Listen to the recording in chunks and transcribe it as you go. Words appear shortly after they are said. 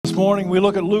morning we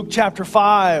look at Luke chapter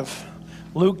 5.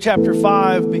 Luke chapter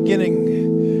 5,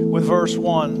 beginning with verse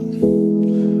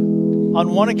 1.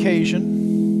 On one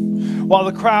occasion, while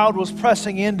the crowd was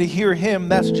pressing in to hear him,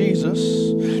 that's Jesus,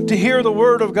 to hear the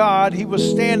word of God, he was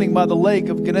standing by the lake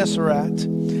of Gennesaret.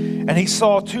 And he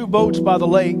saw two boats by the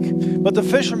lake, but the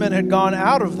fishermen had gone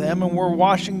out of them and were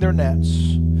washing their nets.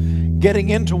 Getting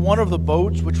into one of the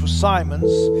boats, which was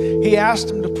Simon's, he asked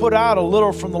him to put out a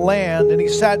little from the land, and he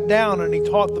sat down and he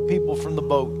taught the people from the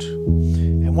boat.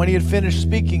 And when he had finished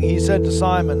speaking, he said to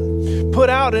Simon, "Put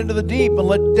out into the deep and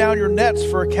let down your nets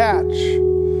for a catch."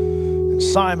 And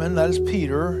Simon, that is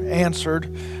Peter, answered,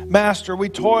 "Master, we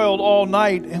toiled all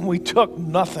night and we took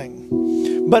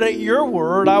nothing. But at your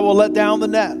word I will let down the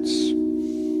nets."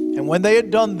 And when they had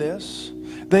done this,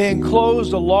 they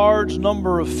enclosed a large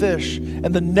number of fish,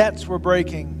 and the nets were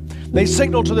breaking. They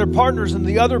signaled to their partners in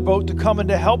the other boat to come and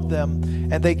to help them,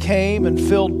 and they came and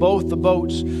filled both the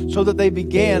boats, so that they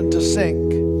began to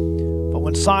sink. But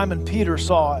when Simon Peter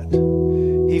saw it,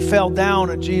 he fell down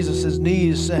at Jesus'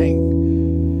 knees,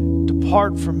 saying,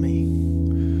 "Depart from me,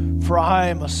 for I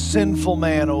am a sinful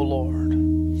man, O Lord."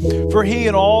 For he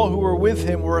and all who were with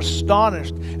him were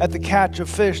astonished at the catch of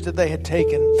fish that they had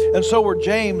taken. And so were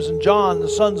James and John, the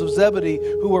sons of Zebedee,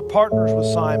 who were partners with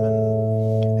Simon.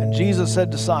 And Jesus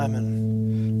said to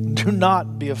Simon, "Do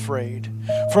not be afraid.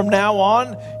 From now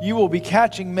on you will be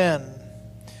catching men."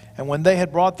 And when they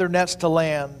had brought their nets to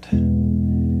land,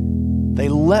 they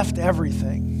left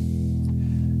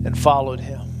everything and followed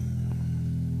him.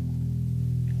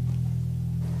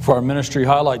 For our ministry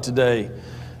highlight today,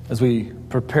 as we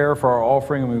prepare for our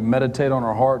offering and we meditate on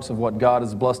our hearts of what God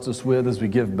has blessed us with as we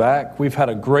give back, we've had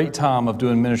a great time of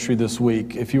doing ministry this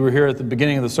week. If you were here at the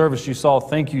beginning of the service, you saw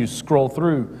thank you scroll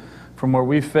through from where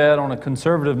we fed on a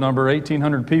conservative number,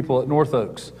 1,800 people at North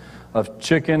Oaks, of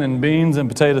chicken and beans and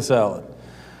potato salad.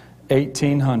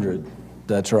 1,800,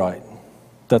 that's right.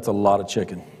 That's a lot of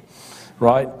chicken,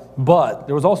 right? But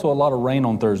there was also a lot of rain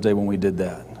on Thursday when we did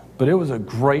that. But it was a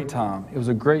great time. It was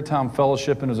a great time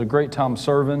fellowshipping. It was a great time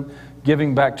serving,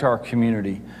 giving back to our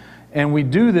community. And we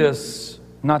do this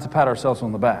not to pat ourselves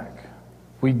on the back.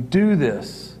 We do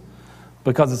this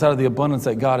because it's out of the abundance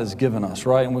that God has given us,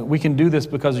 right? And we can do this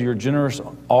because of your generous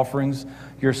offerings,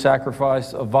 your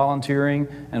sacrifice of volunteering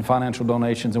and financial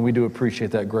donations, and we do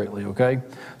appreciate that greatly, okay?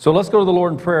 So let's go to the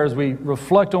Lord in prayer as we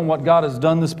reflect on what God has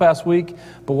done this past week,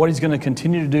 but what He's going to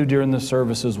continue to do during this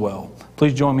service as well.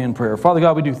 Please join me in prayer. Father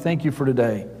God, we do thank you for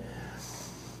today.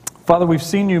 Father, we've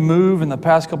seen you move in the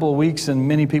past couple of weeks in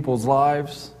many people's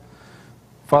lives.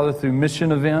 Father, through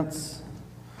mission events.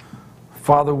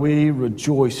 Father, we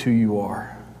rejoice who you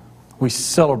are. We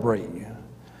celebrate you.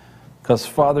 Because,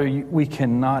 Father, we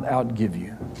cannot outgive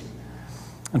you.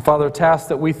 And, Father, tasks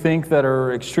that we think that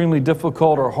are extremely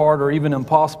difficult or hard or even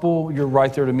impossible, you're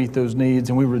right there to meet those needs,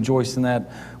 and we rejoice in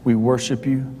that. We worship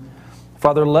you.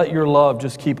 Father, let your love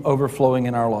just keep overflowing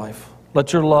in our life.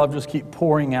 Let your love just keep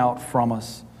pouring out from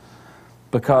us,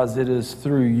 because it is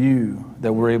through you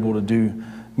that we're able to do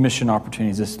mission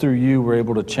opportunities. It's through you we're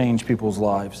able to change people's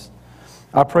lives.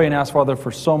 I pray and ask, Father, for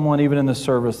someone, even in this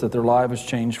service, that their life has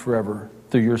changed forever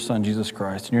through your Son, Jesus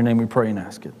Christ. In your name we pray and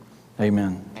ask it.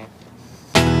 Amen.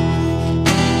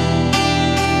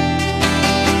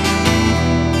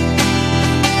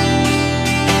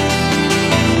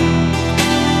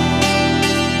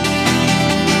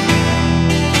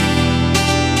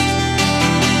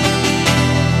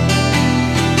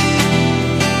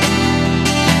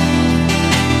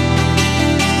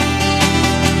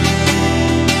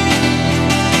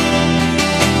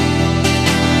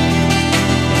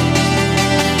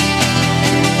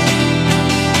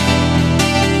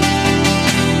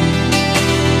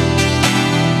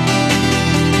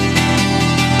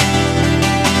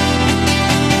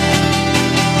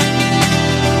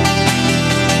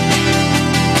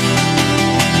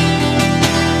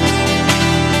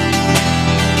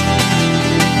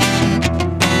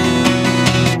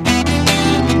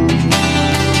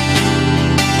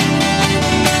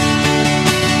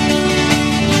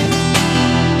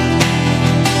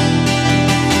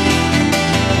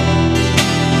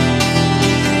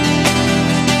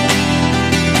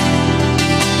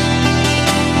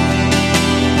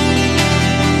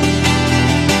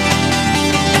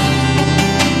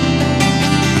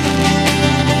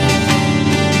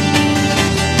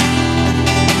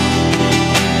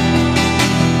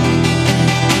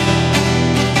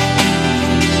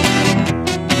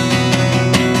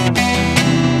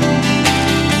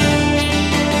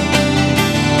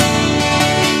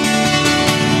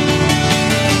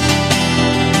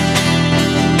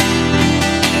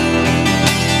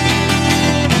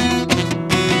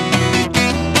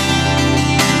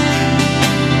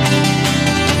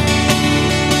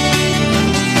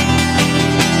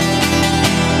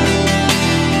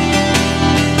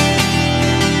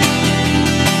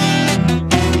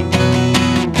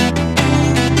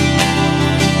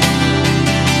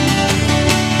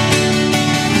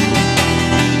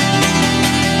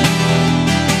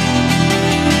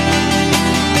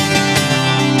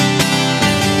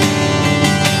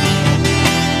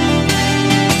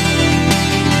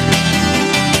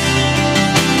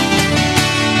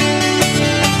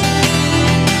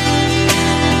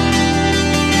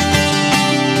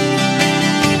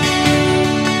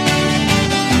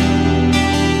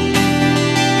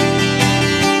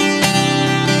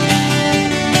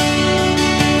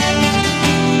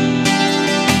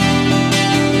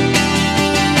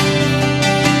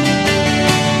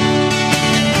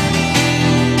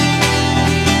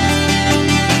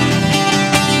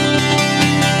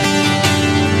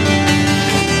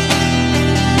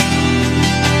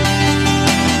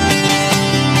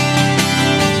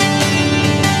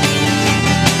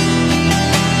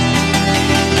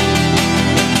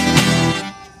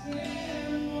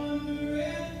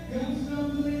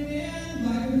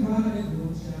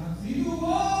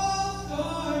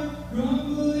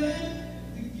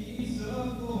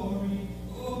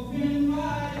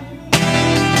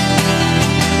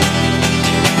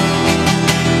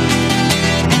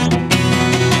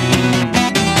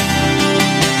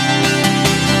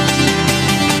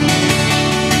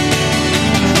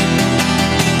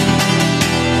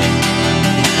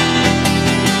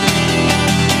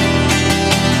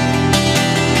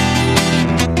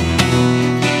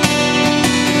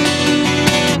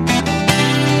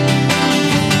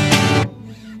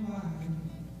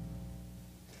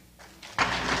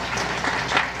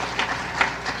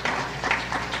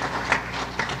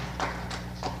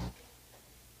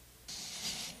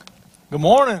 Good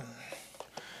morning.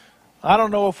 I don't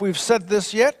know if we've said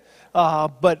this yet,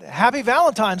 but happy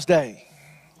Valentine's Day.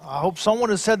 I hope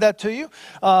someone has said that to you,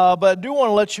 but I do want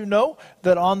to let you know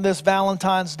that on this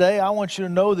Valentine's Day, I want you to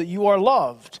know that you are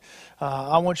loved.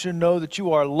 I want you to know that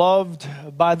you are loved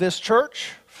by this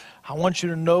church. I want you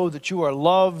to know that you are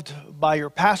loved by your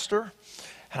pastor.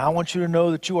 And I want you to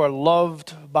know that you are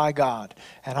loved by God.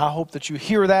 And I hope that you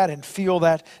hear that and feel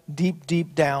that deep,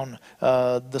 deep down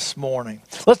this morning.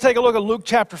 Let's take a look at Luke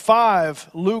chapter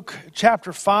 5. Luke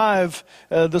chapter 5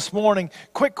 this morning.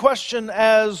 Quick question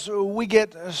as we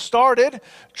get started.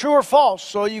 True or false?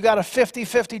 So you got a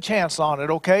 50-50 chance on it,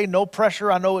 okay? No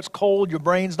pressure. I know it's cold. Your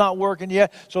brain's not working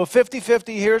yet. So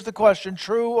 50-50, here's the question.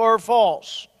 True or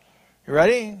false? You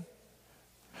ready?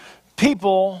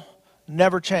 People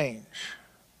never change.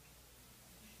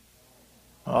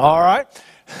 All right.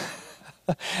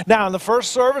 Now, in the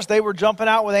first service, they were jumping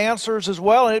out with answers as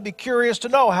well, and it'd be curious to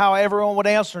know how everyone would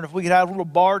answer. And if we could have a little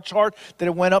bar chart that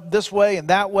it went up this way and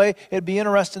that way, it'd be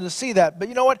interesting to see that. But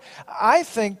you know what? I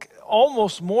think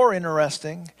almost more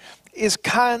interesting is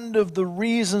kind of the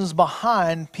reasons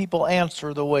behind people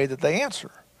answer the way that they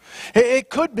answer. It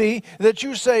could be that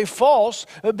you say false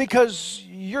because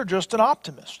you're just an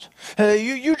optimist.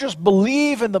 You just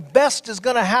believe and the best is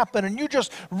going to happen, and you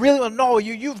just really know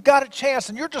you've got a chance,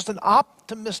 and you're just an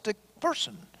optimistic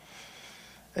person.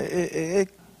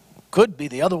 It could be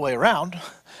the other way around.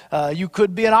 You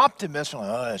could be an optimist.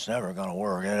 Oh, it's never going to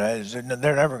work. They're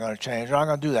never going to change. They're not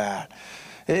going to do that.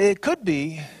 It could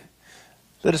be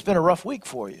that it's been a rough week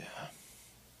for you.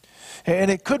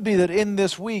 And it could be that in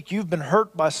this week you've been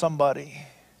hurt by somebody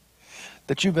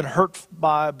that you've been hurt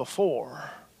by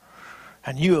before.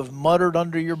 And you have muttered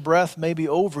under your breath, maybe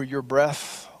over your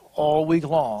breath, all week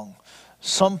long.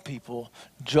 Some people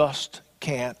just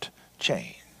can't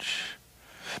change.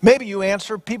 Maybe you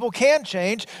answer, people can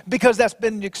change because that's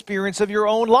been the experience of your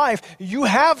own life. You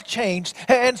have changed.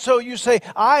 And so you say,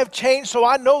 I have changed, so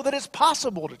I know that it's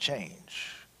possible to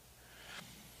change.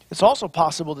 It's also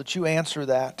possible that you answer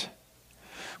that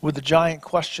with a giant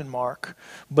question mark,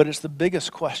 but it's the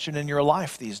biggest question in your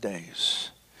life these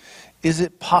days. Is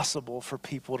it possible for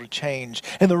people to change?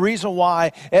 And the reason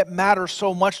why it matters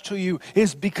so much to you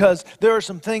is because there are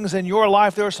some things in your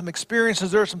life, there are some experiences,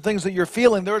 there are some things that you're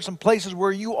feeling, there are some places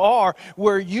where you are,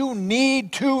 where you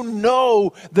need to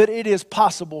know that it is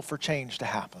possible for change to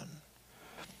happen.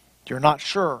 You're not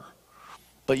sure.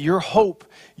 But your hope,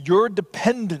 your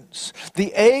dependence,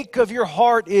 the ache of your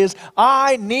heart is,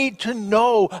 I need to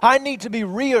know, I need to be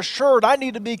reassured, I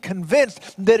need to be convinced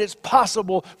that it's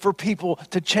possible for people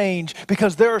to change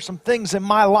because there are some things in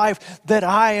my life that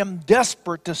I am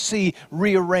desperate to see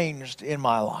rearranged in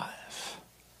my life.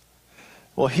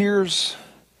 Well, here's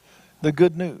the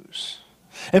good news.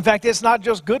 In fact, it's not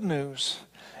just good news,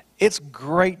 it's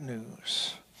great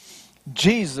news.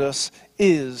 Jesus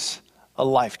is a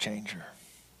life changer.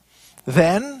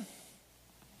 Then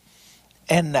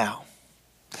and now.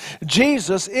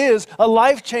 Jesus is a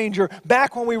life changer.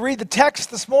 Back when we read the text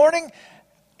this morning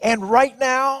and right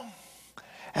now,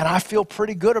 and I feel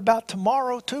pretty good about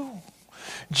tomorrow too.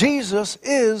 Jesus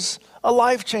is a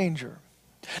life changer.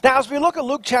 Now, as we look at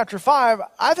Luke chapter 5,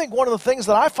 I think one of the things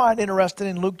that I find interesting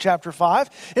in Luke chapter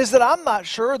 5 is that I'm not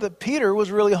sure that Peter was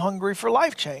really hungry for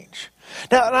life change.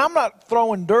 Now, and I'm not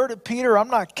throwing dirt at Peter. I'm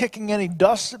not kicking any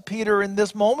dust at Peter in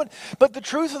this moment. But the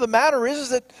truth of the matter is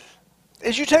that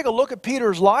as you take a look at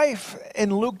Peter's life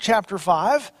in Luke chapter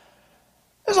 5,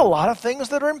 there's a lot of things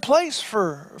that are in place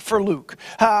for Luke,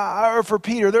 or for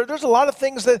Peter. There's a lot of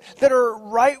things that are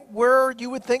right where you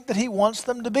would think that he wants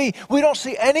them to be. We don't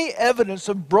see any evidence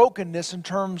of brokenness in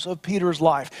terms of Peter's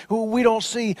life. We don't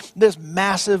see this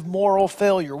massive moral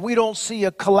failure. We don't see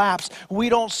a collapse. We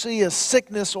don't see a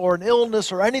sickness or an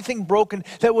illness or anything broken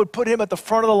that would put him at the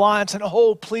front of the line saying,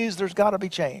 oh, please, there's got to be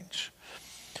change.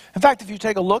 In fact, if you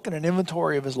take a look at an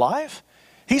inventory of his life,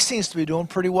 he seems to be doing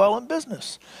pretty well in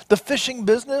business. The fishing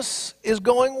business is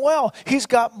going well. He's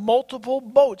got multiple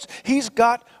boats. He's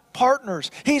got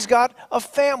partners. He's got a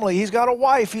family. He's got a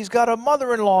wife. He's got a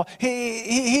mother-in-law.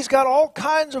 He's got all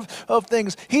kinds of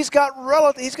things. He's got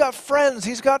relatives. He's got friends.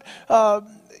 He's got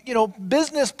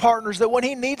business partners that when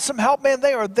he needs some help, man,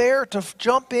 they are there to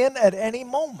jump in at any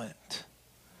moment.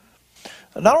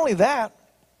 Not only that,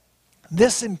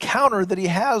 this encounter that he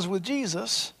has with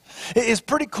Jesus is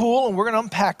pretty cool, and we're going to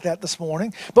unpack that this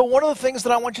morning. But one of the things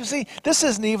that I want you to see, this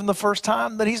isn't even the first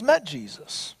time that he's met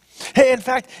Jesus. In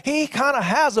fact, he kind of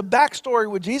has a backstory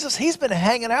with Jesus. He's been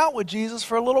hanging out with Jesus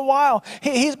for a little while.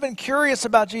 He's been curious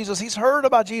about Jesus. He's heard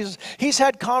about Jesus. He's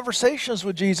had conversations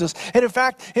with Jesus. And in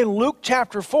fact, in Luke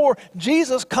chapter 4,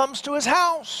 Jesus comes to his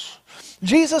house.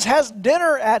 Jesus has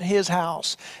dinner at his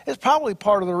house. It's probably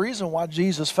part of the reason why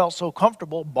Jesus felt so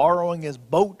comfortable borrowing his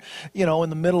boat, in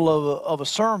the middle of a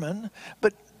sermon.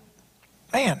 But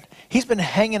man, he's been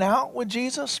hanging out with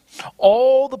Jesus.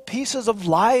 All the pieces of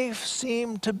life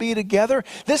seem to be together.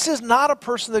 This is not a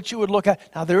person that you would look at.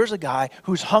 Now, there's a guy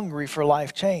who's hungry for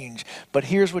life change. But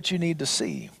here's what you need to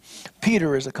see.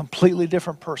 Peter is a completely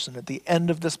different person at the end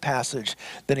of this passage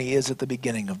than he is at the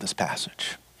beginning of this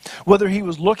passage. Whether he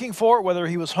was looking for it, whether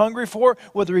he was hungry for it,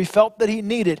 whether he felt that he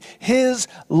needed it, his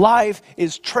life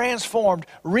is transformed,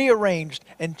 rearranged,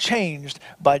 and changed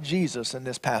by Jesus in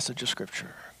this passage of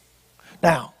Scripture.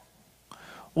 Now,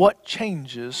 what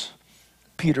changes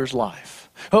Peter's life?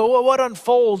 What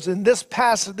unfolds in these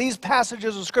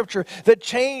passages of Scripture that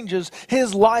changes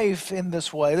his life in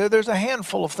this way? There's a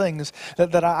handful of things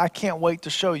that I can't wait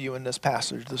to show you in this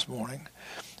passage this morning.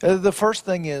 The first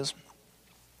thing is,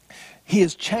 he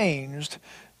is changed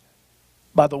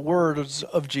by the words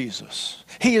of Jesus.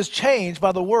 He is changed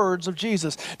by the words of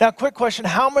Jesus. Now, quick question.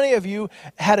 How many of you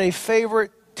had a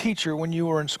favorite teacher when you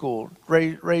were in school?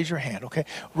 Raise your hand, okay?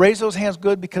 Raise those hands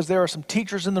good, because there are some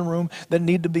teachers in the room that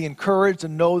need to be encouraged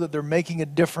and know that they're making a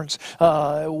difference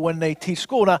when they teach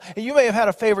school. Now, you may have had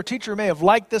a favorite teacher, you may have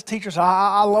liked this teacher, so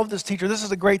I love this teacher, this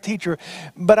is a great teacher,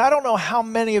 but I don't know how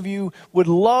many of you would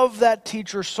love that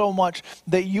teacher so much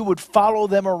that you would follow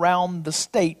them around the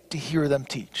state to hear them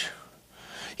teach.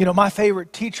 My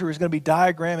favorite teacher is going to be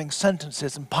diagramming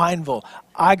sentences in Pineville.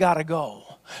 I gotta go.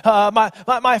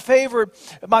 My favorite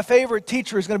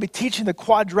teacher is going to be teaching the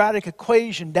quadratic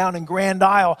equation down in Grand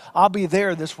Isle. I'll be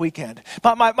there this weekend.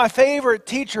 My favorite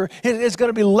teacher is going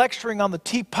to be lecturing on the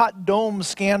Teapot Dome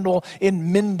scandal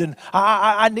in Minden.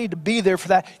 I need to be there for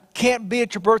that. Can't be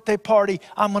at your birthday party.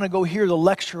 I'm going to go hear the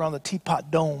lecture on the Teapot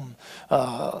Dome.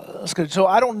 That's good. So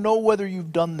I don't know whether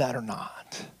you've done that or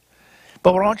not.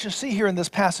 But what I want you to see here in this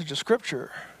passage of Scripture,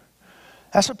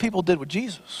 that's what people did with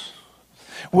Jesus.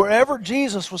 Wherever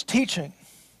Jesus was teaching,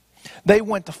 they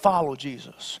went to follow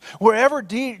Jesus. Wherever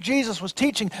Jesus was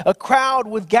teaching, a crowd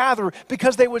would gather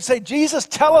because they would say, Jesus,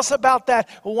 tell us about that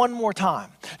one more time.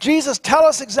 Jesus, tell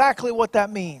us exactly what that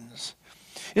means.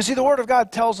 You see, the Word of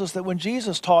God tells us that when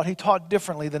Jesus taught, he taught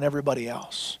differently than everybody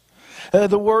else.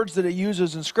 The words that it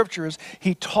uses in Scripture is,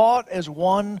 he taught as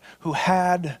one who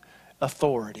had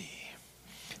authority.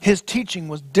 His teaching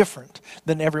was different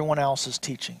than everyone else's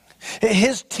teaching.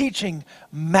 His teaching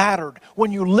mattered.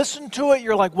 When you listen to it,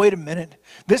 you're like, wait a minute.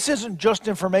 This isn't just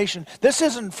information. This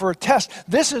isn't for a test.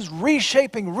 This is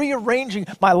reshaping, rearranging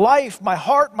my life, my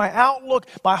heart, my outlook,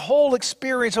 my whole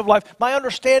experience of life. My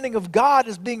understanding of God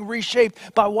is being reshaped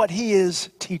by what he is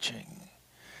teaching.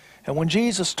 And when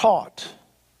Jesus taught,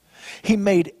 he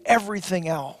made everything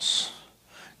else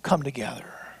come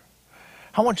together.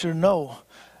 I want you to know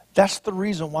that's the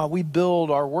reason why we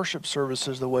build our worship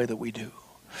services the way that we do.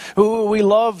 We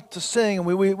love to sing, and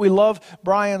we love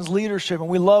Brian's leadership, and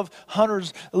we love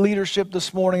Hunter's leadership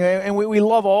this morning, and we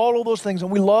love all of those things, and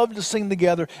we love to sing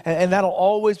together, and that'll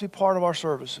always be part of our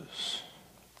services.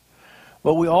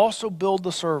 But we also build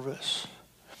the service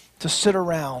to sit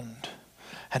around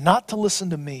and not to listen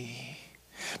to me,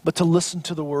 but to listen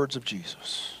to the words of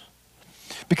Jesus.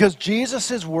 Because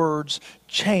Jesus' words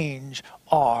change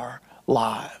our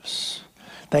lives.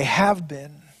 They have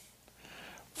been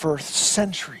for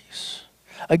centuries.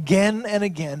 Again and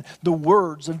again, the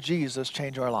words of Jesus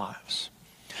change our lives.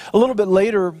 A little bit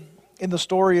later in the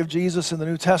story of Jesus in the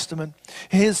New Testament,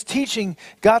 his teaching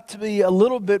got to be a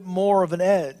little bit more of an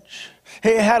edge.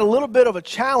 He had a little bit of a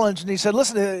challenge, and he said,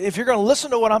 listen, if you're going to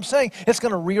listen to what I'm saying, it's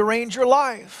going to rearrange your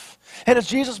life. And as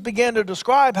Jesus began to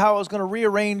describe how it was going to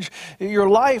rearrange your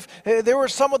life, there were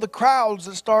some of the crowds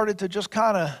that started to just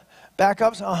kind of back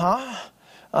up,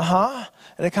 and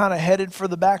they kind of headed for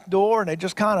the back door, and they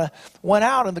just kind of went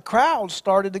out, and the crowd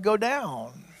started to go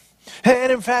down.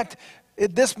 And in fact,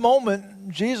 at this moment,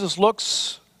 Jesus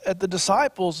looks at the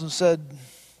disciples and said,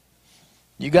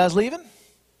 you guys leaving?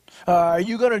 Are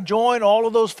you going to join all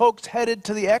of those folks headed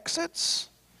to the exits?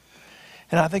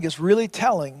 And I think it's really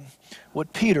telling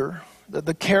what Peter,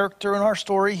 the character in our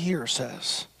story here,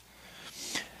 says.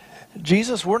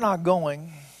 Jesus, we're not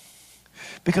going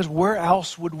because where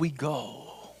else would we go?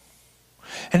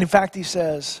 And in fact, he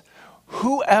says,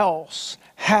 who else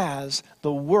has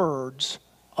the words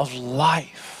of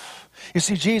life? You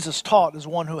see, Jesus taught as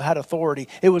one who had authority.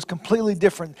 It was completely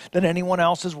different than anyone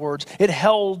else's words. It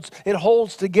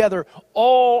holds together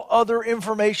all other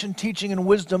information, teaching, and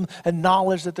wisdom and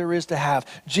knowledge that there is to have.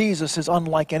 Jesus is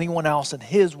unlike anyone else, and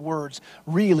his words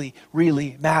really,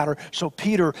 really matter. So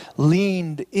Peter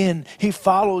leaned in. He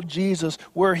followed Jesus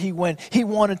where he went. He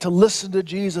wanted to listen to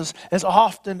Jesus as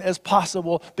often as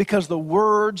possible because the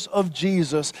words of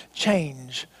Jesus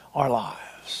change our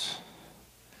lives.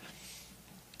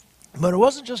 But it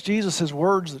wasn't just Jesus'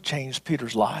 words that changed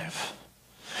Peter's life,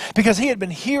 because he had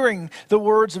been hearing the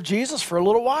words of Jesus for a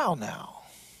little while now.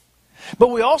 But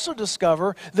we also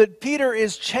discover that Peter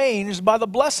is changed by the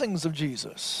blessings of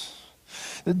Jesus.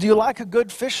 Do you like a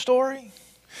good fish story?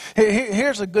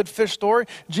 Here's a good fish story.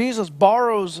 Jesus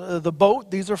borrows the boat.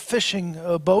 These are fishing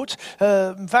boats.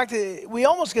 In fact, we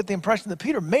almost get the impression that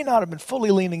Peter may not have been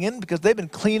fully leaning in because they've been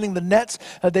cleaning the nets.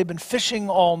 They've been fishing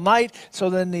all night. So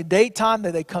then in the daytime,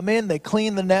 they come in, they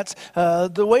clean the nets.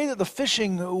 The way that the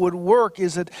fishing would work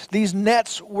is that these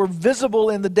nets were visible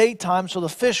in the daytime, so the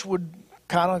fish would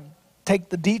kind of take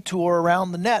the detour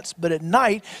around the nets, but at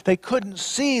night they couldn't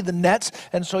see the nets,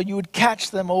 and so you would catch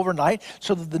them overnight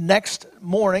so that the next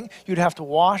morning you'd have to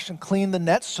wash and clean the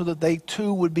nets so that they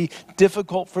too would be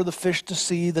difficult for the fish to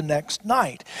see the next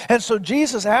night. And so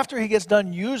Jesus, after he gets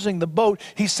done using the boat,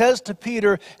 he says to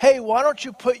Peter, hey, why don't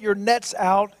you put your nets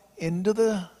out into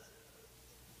the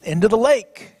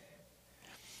lake?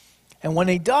 And when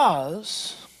he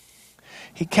does,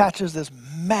 he catches this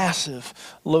massive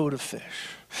load of fish.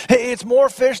 It's more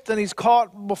fish than he's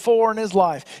caught before in his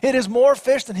life. It is more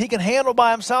fish than he can handle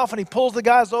by himself, and he pulls the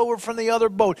guys over from the other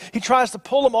boat. He tries to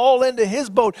pull them all into his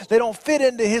boat. They don't fit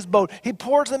into his boat. He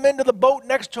pours them into the boat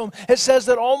next to him. It says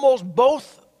that almost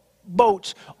both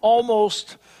boats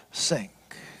almost sink.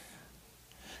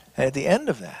 And at the end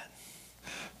of that,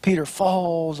 Peter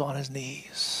falls on his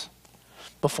knees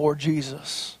before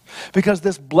Jesus. Because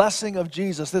this blessing of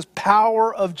Jesus, this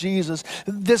power of Jesus,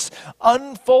 this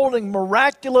unfolding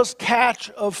miraculous catch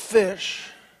of fish,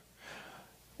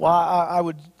 well, I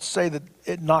would say that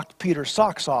it knocked Peter's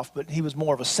socks off, but he was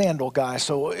more of a sandal guy,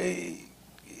 so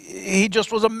he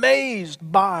just was amazed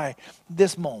by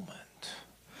this moment.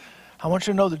 I want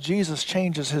you to know that Jesus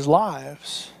changes his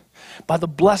lives by the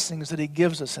blessings that he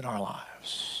gives us in our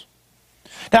lives.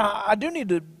 Now, I do need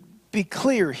to be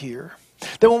clear here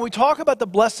that when we talk about the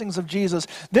blessings of Jesus,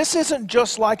 this isn't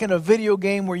just like in a video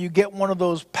game where you get one of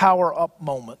those power-up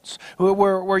moments,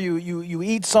 where you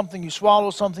eat something, you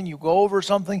swallow something, you go over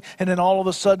something, and then all of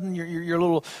a sudden your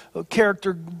little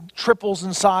character triples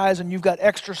in size, and you've got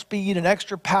extra speed and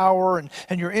extra power,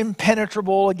 and you're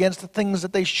impenetrable against the things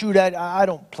that they shoot at. I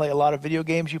don't play a lot of video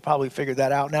games. You probably figured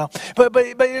that out now. But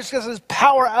it's just this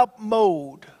power-up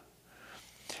mode.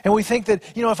 And we think that,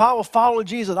 if I will follow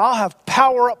Jesus, I'll have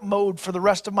power-up mode for the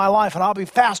rest of my life, and I'll be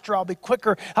faster, I'll be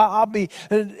quicker, I'll be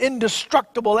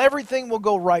indestructible, everything will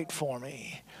go right for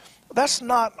me. That's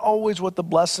not always what the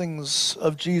blessings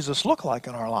of Jesus look like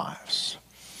in our lives.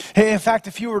 In fact,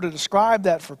 if you were to describe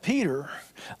that for Peter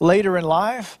later in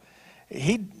life,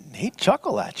 he'd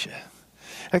chuckle at you.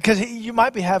 Because you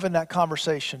might be having that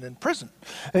conversation in prison.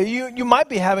 You might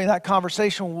be having that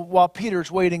conversation while Peter's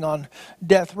waiting on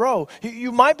death row.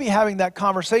 You might be having that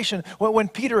conversation when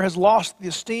Peter has lost the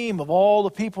esteem of all the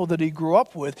people that he grew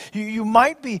up with. You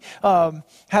might be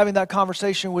having that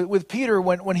conversation with Peter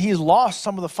when he's lost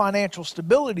some of the financial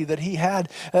stability that he had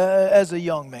as a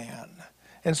young man.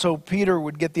 And so Peter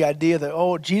would get the idea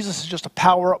that, Jesus is just a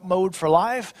power-up mode for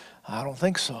life. I don't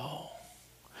think so.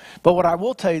 But what I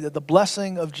will tell you that the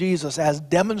blessing of Jesus as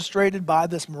demonstrated by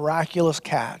this miraculous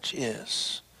catch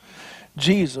is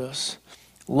Jesus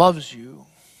loves you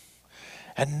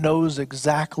and knows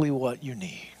exactly what you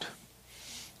need.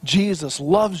 Jesus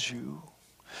loves you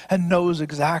and knows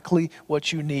exactly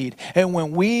what you need. And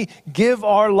when we give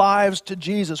our lives to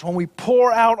Jesus, when we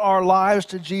pour out our lives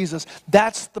to Jesus,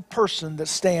 that's the person that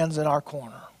stands in our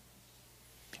corner.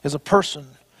 Is a person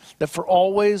that for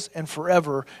always and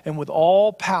forever and with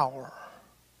all power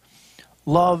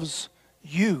loves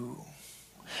you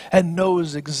and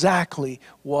knows exactly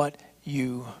what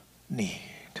you need.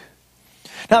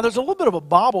 Now, there's a little bit of a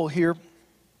bobble here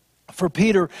for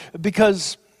Peter,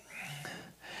 because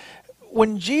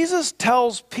when Jesus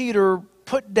tells Peter,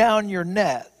 put down your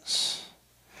nets,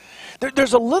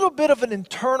 there's a little bit of an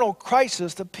internal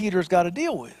crisis that Peter's got to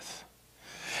deal with.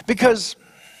 Because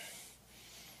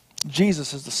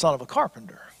Jesus is the son of a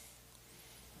carpenter.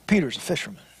 Peter's a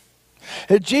fisherman.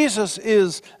 Jesus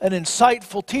is an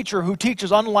insightful teacher who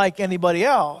teaches unlike anybody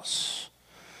else.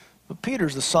 But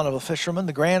Peter's the son of a fisherman,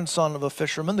 the grandson of a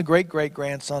fisherman, the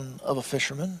great-great-grandson of a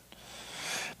fisherman.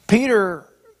 Peter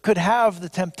could have the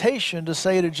temptation to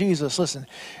say to Jesus, listen,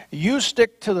 you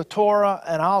stick to the Torah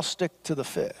and I'll stick to the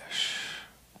fish.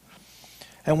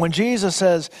 And when Jesus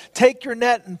says, take your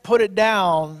net and put it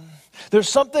down, there's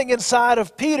something inside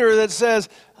of Peter that says,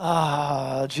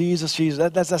 Jesus,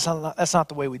 that's not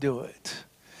the way we do it.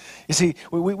 You see,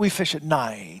 we fish at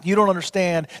night. You don't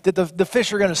understand that the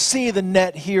fish are going to see the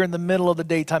net here in the middle of the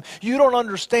daytime. You don't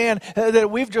understand that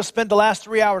we've just spent the last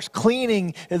 3 hours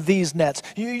cleaning these nets.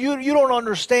 You don't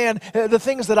understand the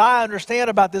things that I understand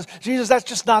about this. Jesus, that's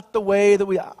just not the way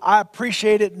that I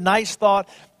appreciate it, nice thought,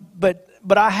 but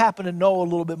I happen to know a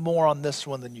little bit more on this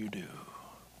one than you do.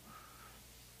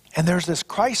 And there's this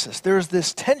crisis, there's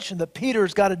this tension that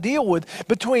Peter's got to deal with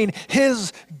between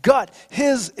his gut,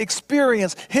 his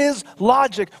experience, his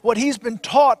logic, what he's been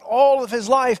taught all of his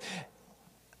life,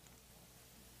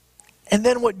 and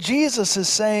then what Jesus is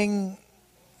saying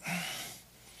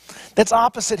that's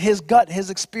opposite his gut, his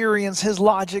experience, his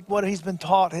logic, what he's been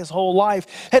taught his whole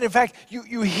life. And in fact,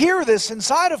 you hear this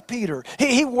inside of Peter.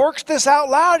 He works this out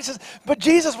loud. He says, but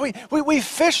Jesus, we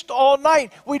fished all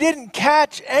night. We didn't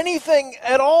catch anything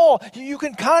at all. You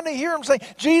can kind of hear him say,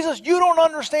 Jesus, you don't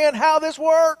understand how this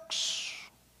works.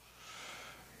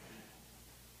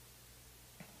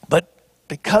 But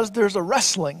because there's a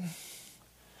wrestling,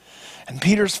 and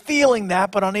Peter's feeling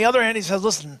that, but on the other hand, he says,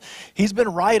 listen, he's been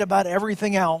right about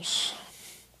everything else.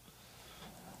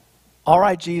 All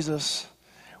right, Jesus,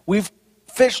 we've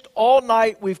fished all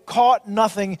night, we've caught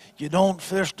nothing. You don't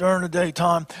fish during the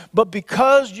daytime, but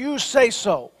because you say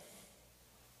so,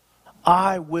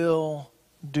 I will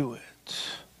do it.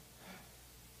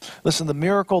 Listen, the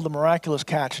miracle, the miraculous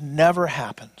catch never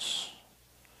happens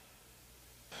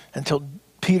until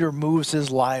Peter moves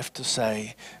his life to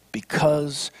say,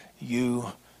 because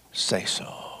you say so.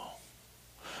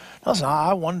 Listen,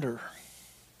 I wonder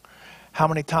how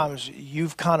many times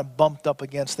you've kind of bumped up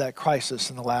against that crisis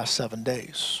in the last 7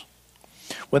 days.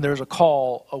 When there's a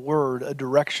call, a word, a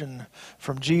direction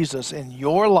from Jesus in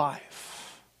your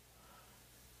life.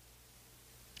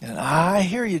 And I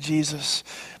hear you, Jesus,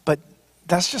 but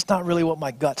that's just not really what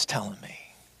my gut's telling me.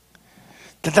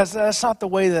 That's not the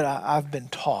way that I've been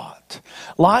taught.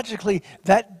 Logically,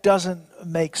 that doesn't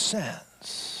make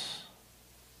sense.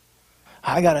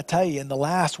 I got to tell you, in the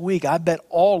last week, I bet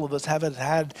all of us have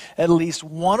had at least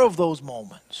one of those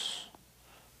moments.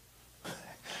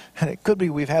 And it could be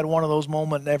we've had one of those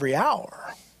moments every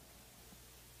hour.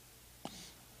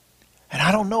 And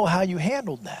I don't know how you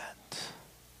handled that.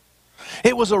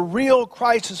 It was a real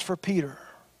crisis for Peter.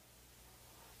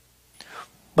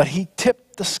 But he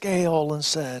tipped the scale and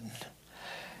said,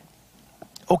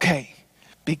 okay,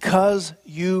 because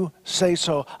you say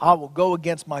so, I will go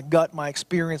against my gut, my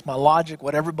experience, my logic,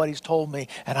 what everybody's told me,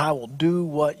 and I will do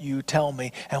what you tell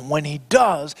me. And when he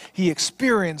does, he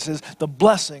experiences the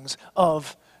blessings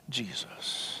of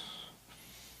Jesus.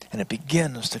 And it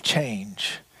begins to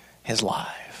change his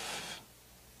life.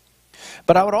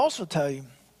 But I would also tell you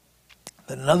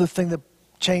that another thing that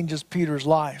changes Peter's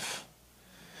life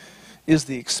is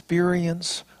the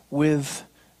experience with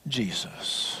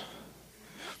Jesus.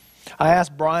 I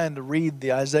asked Brian to read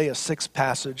the Isaiah 6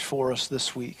 passage for us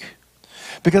this week.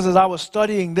 Because as I was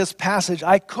studying this passage,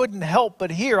 I couldn't help but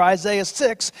hear Isaiah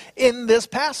 6 in this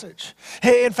passage.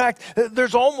 In fact,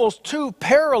 there's almost two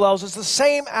parallels. It's the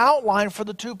same outline for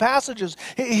the two passages.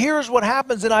 Here's what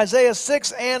happens in Isaiah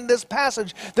 6 and this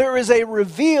passage. There is a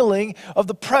revealing of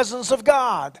the presence of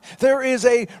God. There is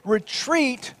a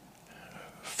retreat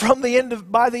from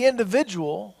by the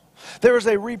individual. There is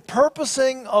a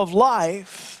repurposing of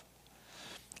life.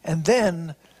 And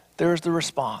then there's the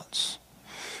response.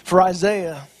 For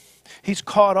Isaiah, he's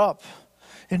caught up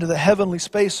into the heavenly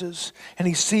spaces and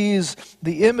he sees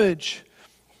the image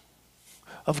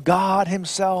of God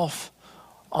himself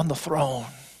on the throne.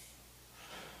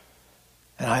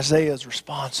 And Isaiah's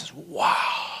response is, wow,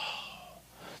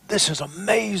 this is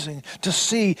amazing to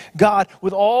see God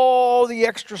with all the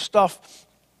extra stuff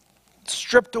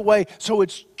stripped away so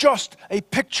it's just a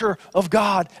picture of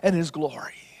God and his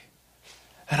glory.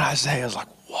 And Isaiah's like,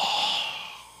 wow.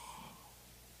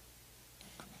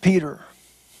 Peter,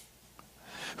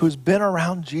 who's been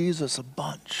around Jesus a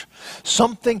bunch,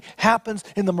 something happens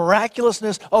in the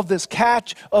miraculousness of this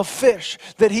catch of fish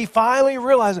that he finally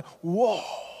realizes, whoa,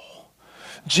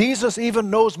 Jesus even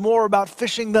knows more about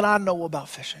fishing than I know about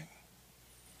fishing.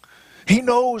 He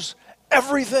knows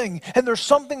everything. And there's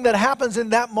something that happens in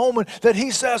that moment that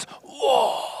he says,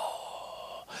 whoa.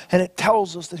 And it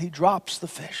tells us that he drops the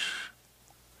fish.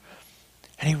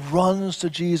 And he runs to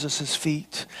Jesus'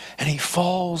 feet. And he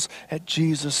falls at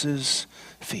Jesus'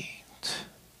 feet.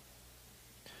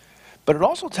 But it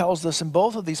also tells us in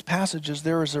both of these passages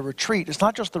there is a retreat. It's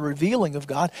not just the revealing of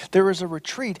God, there is a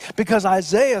retreat. Because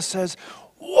Isaiah says,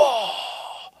 whoa,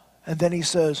 and then he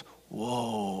says,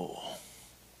 whoa.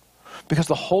 Because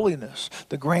the holiness,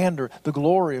 the grandeur, the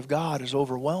glory of God is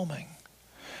overwhelming.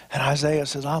 And Isaiah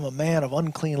says, I'm a man of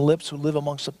unclean lips who live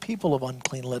amongst a people of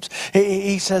unclean lips.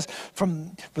 He says,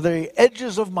 from the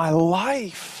edges of my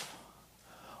life,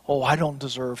 oh, I don't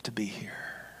deserve to be here.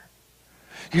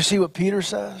 You see what Peter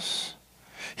says?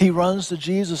 He runs to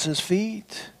Jesus'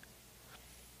 feet.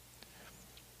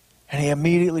 And he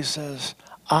immediately says,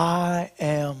 I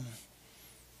am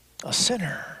a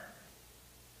sinner.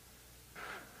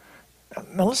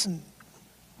 Now listen,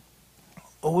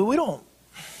 we don't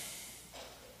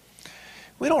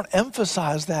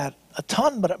emphasize that a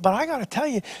ton, but I got to tell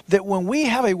you that when we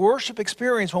have a worship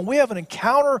experience, when we have an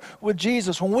encounter with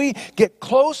Jesus, when we get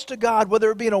close to God, whether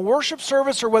it be in a worship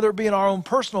service or whether it be in our own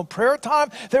personal prayer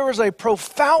time, there is a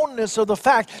profoundness of the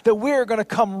fact that we are going to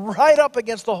come right up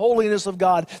against the holiness of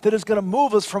God that is going to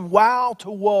move us from wow to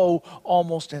woe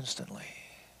almost instantly.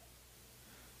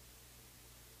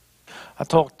 I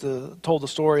told the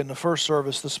story in the first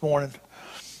service this morning.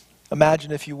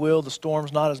 Imagine, if you will, the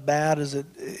storm's not as bad as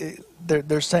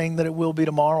they're saying that it will be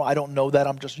tomorrow. I don't know that.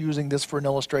 I'm just using this for an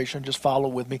illustration. Just follow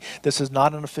with me. This is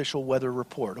not an official weather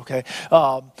report, okay?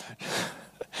 But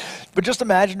just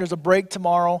imagine there's a break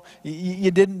tomorrow.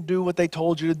 You didn't do what they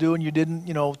told you to do, and you didn't,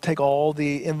 take all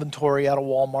the inventory out of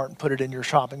Walmart and put it in your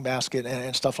shopping basket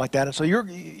and stuff like that. And so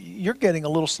you're getting a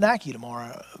little snacky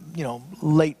tomorrow,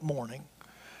 late morning.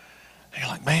 And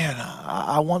you're like, man,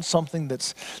 I want something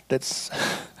that's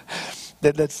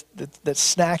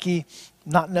snacky,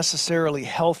 not necessarily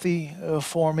healthy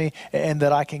for me, and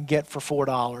that I can get for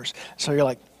 $4. So you're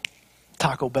like,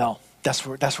 Taco Bell. That's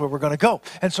where we're going to go.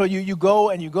 And so you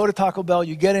go to Taco Bell.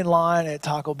 You get in line at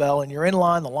Taco Bell, and you're in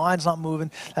line. The line's not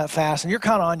moving that fast, and you're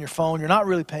kind of on your phone. You're not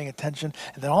really paying attention.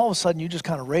 And then all of a sudden, you just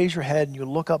kind of raise your head and you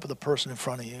look up at the person in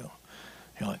front of you.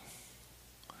 You're like,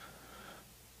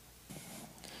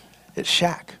 it's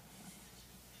Shaq.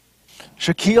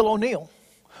 Shaquille O'Neal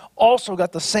also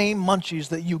got the same munchies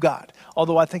that you got.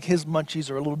 Although I think his munchies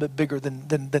are a little bit bigger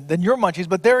than your munchies.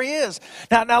 But there he is.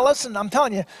 Now listen, I'm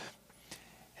telling you,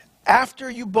 after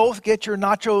you both get your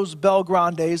Nachos Bell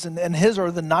Grandes, and his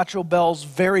are the Nacho Bells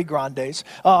Very Grandes,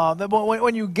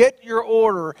 when you get your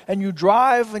order and you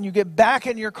drive and you get back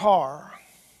in your car,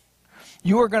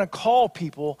 you are going to call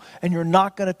people and you're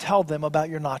not going to tell them about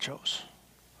your nachos.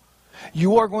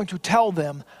 You are going to tell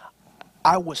them,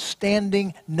 I was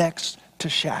standing next to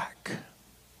Shaq.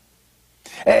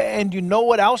 And you know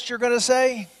what else you're going to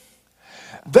say?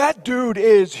 That dude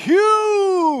is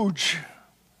huge.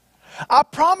 I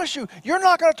promise you, you're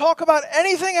not going to talk about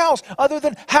anything else other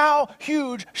than how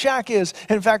huge Shaq is.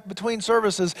 In fact, between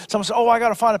services, someone said, I got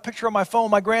to find a picture on my phone.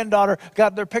 My granddaughter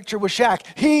got their picture with Shaq.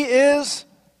 He is,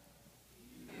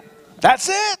 that's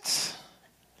it.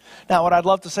 Now, what I'd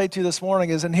love to say to you this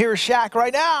morning is, and here's Shaq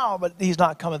right now, but he's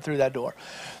not coming through that door.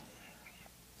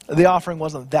 The offering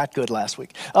wasn't that good last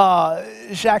week.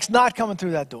 Shaq's not coming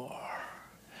through that door.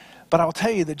 But I'll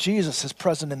tell you that Jesus is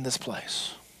present in this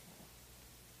place.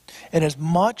 And as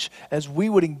much as we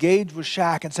would engage with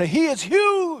Shaq and say, he is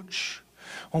huge,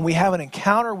 when we have an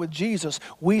encounter with Jesus,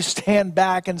 we stand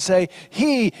back and say,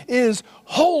 he is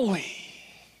holy.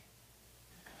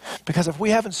 Because if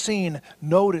we haven't seen,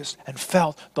 noticed, and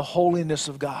felt the holiness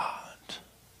of God,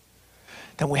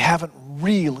 then we haven't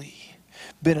really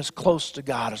been as close to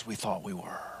God as we thought we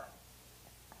were.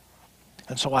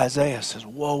 And so Isaiah says,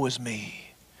 woe is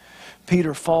me.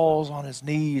 Peter falls on his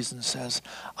knees and says,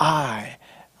 I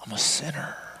am a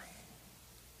sinner.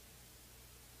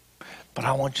 But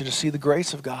I want you to see the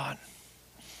grace of God.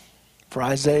 For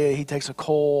Isaiah, he takes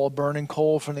a burning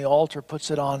coal from the altar, puts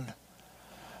it on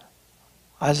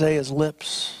Isaiah's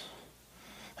lips,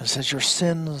 and says, your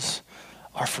sins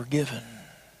are forgiven.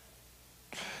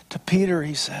 To Peter,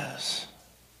 he says,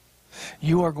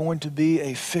 you are going to be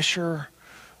a fisher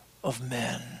of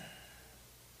men.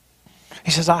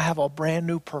 He says, I have a brand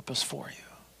new purpose for you.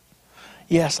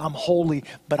 Yes, I'm holy,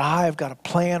 but I've got a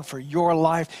plan for your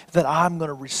life that I'm going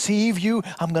to receive you,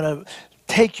 I'm going to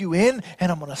take you in,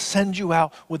 and I'm going to send you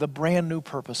out with a brand new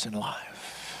purpose in life.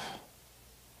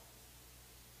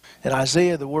 In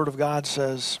Isaiah, the Word of God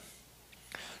says,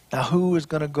 now who is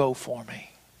going to go for me?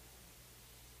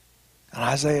 And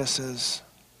Isaiah says,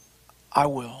 I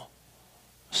will.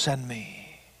 Send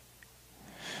me.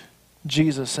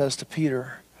 Jesus says to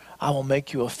Peter, I will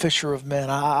make you a fisher of men.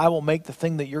 I will make the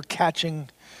thing that you're catching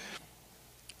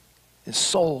is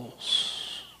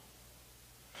souls.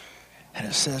 And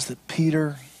it says that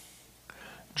Peter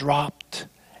dropped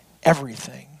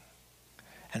everything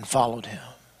and followed him.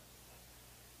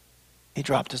 He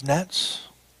dropped his nets.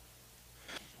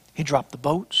 He dropped the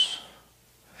boats.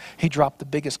 He dropped the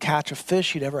biggest catch of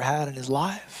fish he'd ever had in his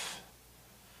life.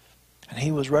 And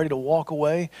he was ready to walk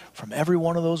away from every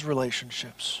one of those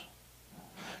relationships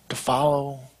to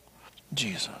follow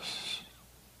Jesus.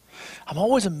 I'm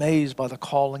always amazed by the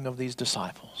calling of these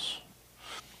disciples.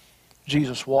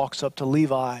 Jesus walks up to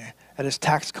Levi at his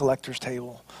tax collector's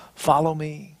table. Follow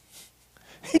me.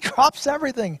 He drops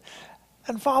everything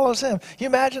and follows him. Can you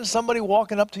imagine somebody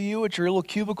walking up to you at your little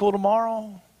cubicle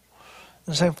tomorrow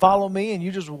and saying, follow me, and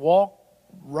you just walk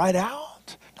right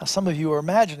out? Now, some of you are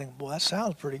imagining, well, that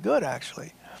sounds pretty good,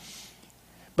 actually.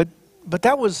 But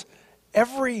that was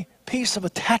every piece of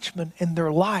attachment in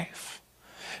their life.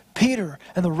 Peter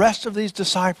and the rest of these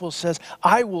disciples says,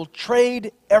 I will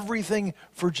trade everything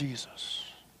for Jesus.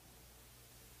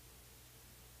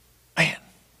 Man,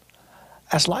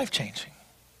 that's life-changing.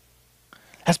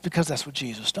 That's because that's what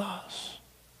Jesus does.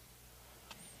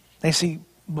 They see,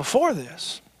 before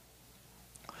this,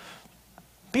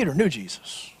 Peter knew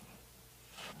Jesus.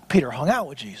 Peter hung out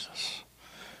with Jesus.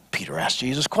 Peter asked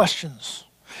Jesus questions.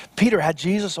 Peter had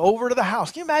Jesus over to the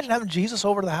house. Can you imagine having Jesus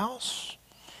over to the house?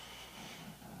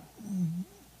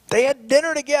 They had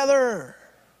dinner together.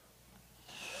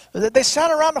 They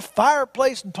sat around a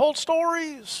fireplace and told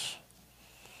stories.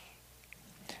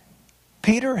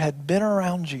 Peter had been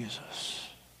around Jesus.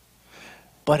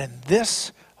 But in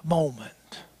this moment,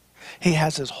 he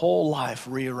has his whole life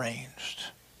rearranged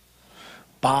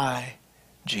by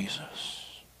Jesus.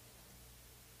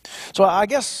 So I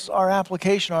guess our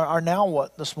application, our now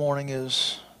what this morning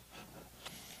is,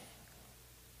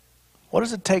 what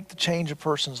does it take to change a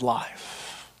person's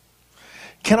life?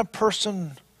 Can a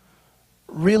person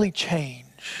really change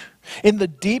in the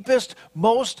deepest,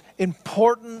 most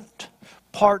important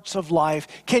parts of life?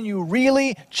 Can you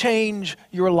really change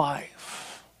your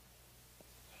life?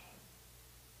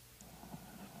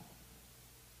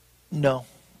 No.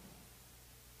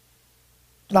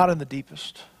 Not in the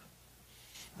deepest.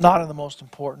 Not in the most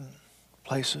important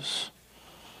places.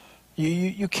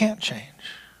 You can't change.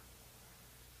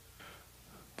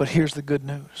 But here's the good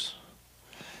news.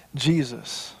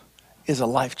 Jesus is a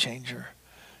life changer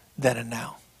then and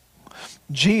now.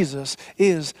 Jesus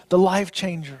is the life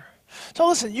changer. So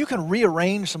listen, you can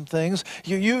rearrange some things.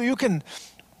 You can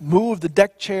move the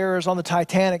deck chairs on the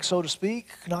Titanic, so to speak.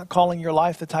 Not calling your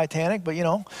life the Titanic, but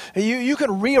you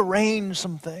can rearrange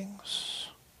some things.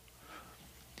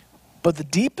 But the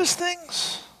deepest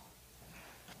things,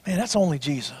 man, that's only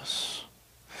Jesus.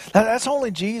 That's only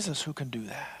Jesus who can do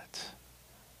that.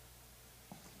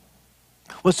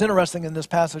 What's interesting in this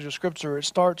passage of Scripture, it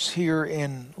starts here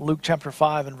in Luke chapter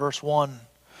 5 and verse 1.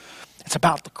 It's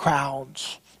about the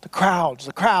crowds. The crowds.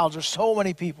 There's so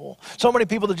many people. So many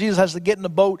people that Jesus has to get in the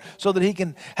boat so that he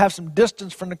can have some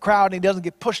distance from the crowd and he doesn't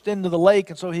get pushed into the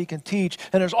lake and so he can teach.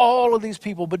 And there's all of these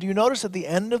people. But do you notice at the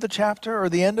end of the chapter or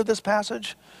the end of this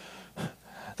passage,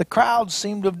 the crowds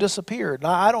seem to have disappeared.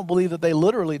 Now, I don't believe that they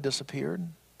literally disappeared.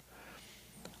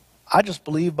 I just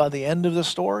believe by the end of the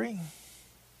story,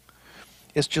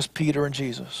 it's just Peter and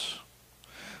Jesus.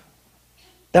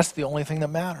 That's the only thing that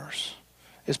matters,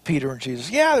 is Peter and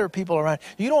Jesus. Yeah, there are people around.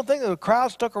 You don't think that the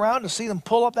crowd stuck around to see them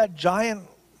pull up that giant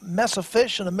mess of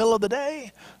fish in the middle of the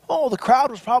day? Oh, the crowd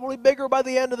was probably bigger by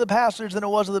the end of the passage than it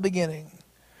was at the beginning.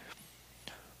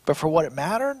 But for what it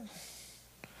mattered,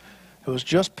 it was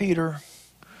just Peter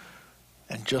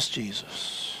and just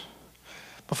Jesus.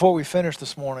 Before we finish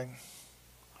this morning,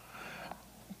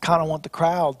 I kind of want the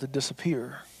crowd to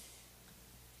disappear.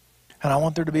 And I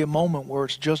want there to be a moment where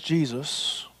it's just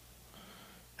Jesus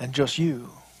and just you.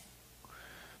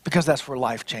 Because that's where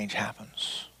life change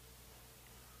happens.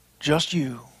 Just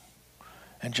you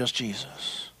and just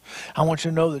Jesus. I want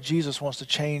you to know that Jesus wants to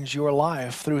change your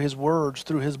life through his words,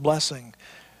 through his blessing,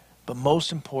 but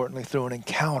most importantly through an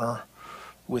encounter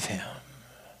with him.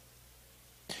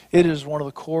 It is one of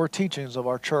the core teachings of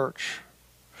our church,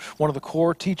 one of the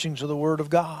core teachings of the Word of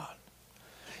God,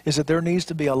 is that there needs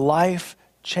to be a life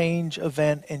change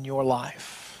event in your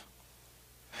life.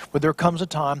 Where there comes a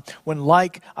time when,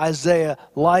 like Isaiah,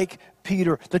 like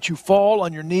Peter, that you fall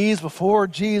on your knees before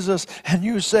Jesus and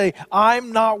you say,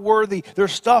 I'm not worthy.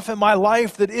 There's stuff in my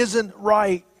life that isn't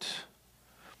right.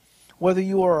 Whether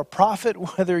you are a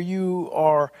prophet, whether you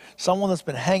are someone that's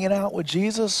been hanging out with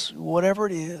Jesus, whatever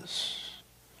it is.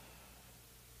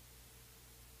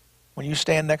 When you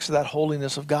stand next to that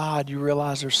holiness of God, you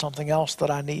realize there's something else that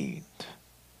I need.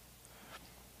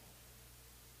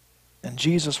 And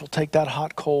Jesus will take that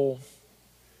hot coal.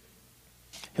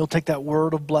 He'll take that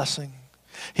word of blessing.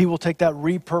 He will take that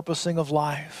repurposing of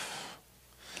life.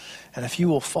 And if you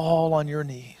will fall on your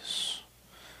knees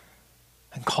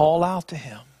and call out to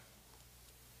Him,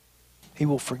 He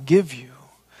will forgive you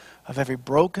of every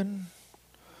broken,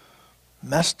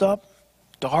 messed up,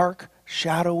 dark,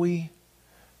 shadowy,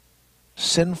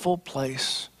 sinful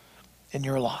place in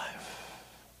your life.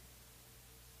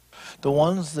 The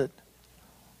ones that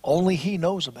only He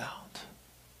knows about.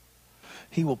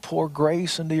 He will pour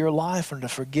grace into your life and to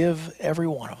forgive every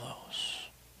one of those.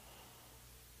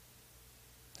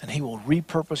 And He will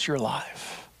repurpose your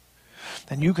life.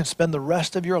 And you can spend the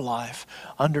rest of your life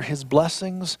under His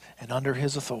blessings and under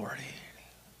His authority.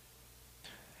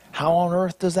 How on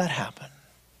earth does that happen?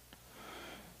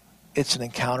 It's an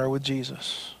encounter with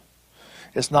Jesus.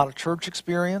 It's not a church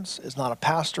experience. It's not a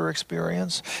pastor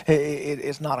experience.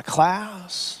 It's not a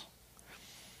class.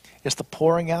 It's the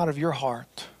pouring out of your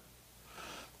heart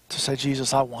to say,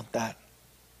 Jesus, I want that.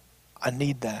 I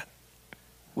need that.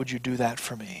 Would you do that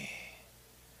for me?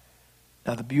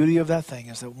 Now, the beauty of that thing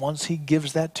is that once He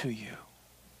gives that to you,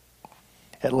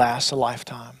 it lasts a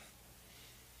lifetime.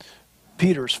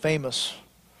 Peter's famous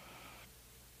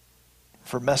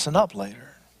for messing up later.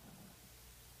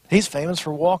 He's famous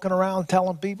for walking around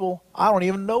telling people, I don't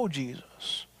even know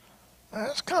Jesus.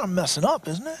 That's kind of messing up,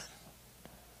 isn't it?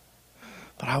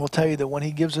 But I will tell you that when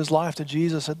he gives his life to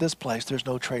Jesus at this place, there's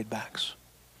no trade backs.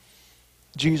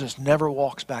 Jesus never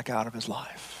walks back out of his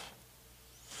life.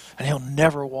 And He'll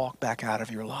never walk back out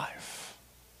of your life.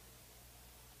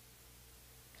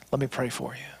 Let me pray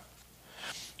for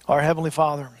you. Our Heavenly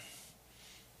Father,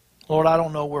 Lord, I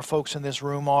don't know where folks in this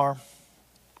room are.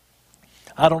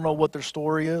 I don't know what their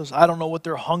story is. I don't know what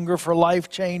their hunger for life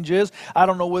change is. I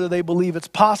don't know whether they believe it's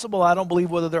possible. I don't believe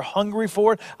whether they're hungry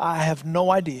for it. I have no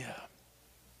idea.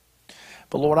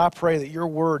 But Lord, I pray that your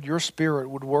word, your Spirit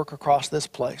would work across this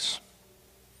place.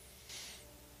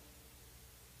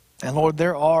 And Lord,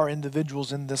 there are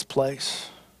individuals in this place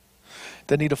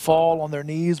that need to fall on their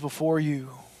knees before you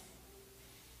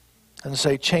and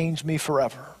say, change me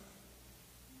forever.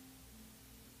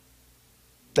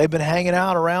 They've been hanging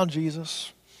out around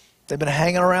Jesus. They've been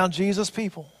hanging around Jesus'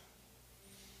 people.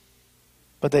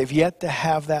 But they've yet to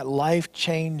have that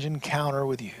life-change encounter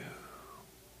with you.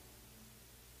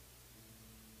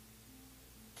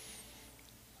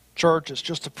 Church, it's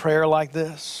just a prayer like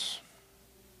this.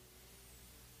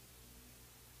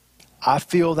 I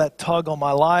feel that tug on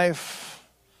my life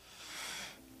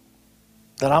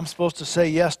that I'm supposed to say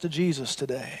yes to Jesus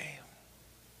today.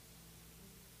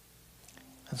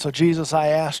 And so, Jesus, I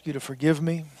ask you to forgive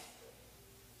me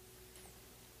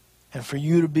and for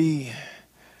you to be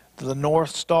the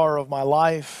North Star of my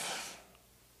life,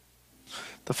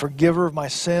 the forgiver of my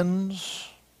sins,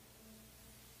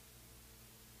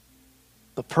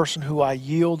 the person who I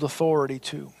yield authority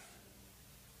to.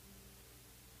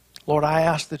 Lord, I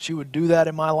ask that you would do that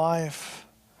in my life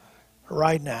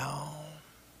right now.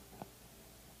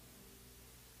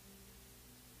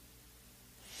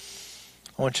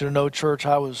 I want you to know, church,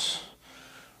 I was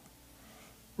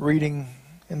reading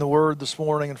in the Word this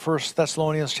morning in 1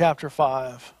 Thessalonians chapter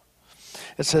 5.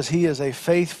 It says, He is a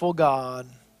faithful God.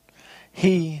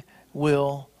 He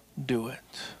will do it.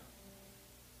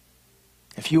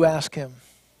 If you ask Him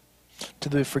to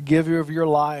be the forgiver of your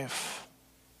life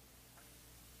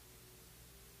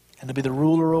and to be the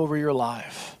ruler over your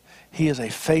life, He is a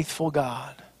faithful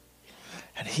God.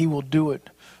 And He will do it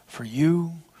for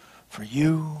you, for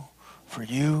you, for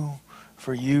you,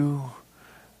 for you,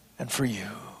 and for you.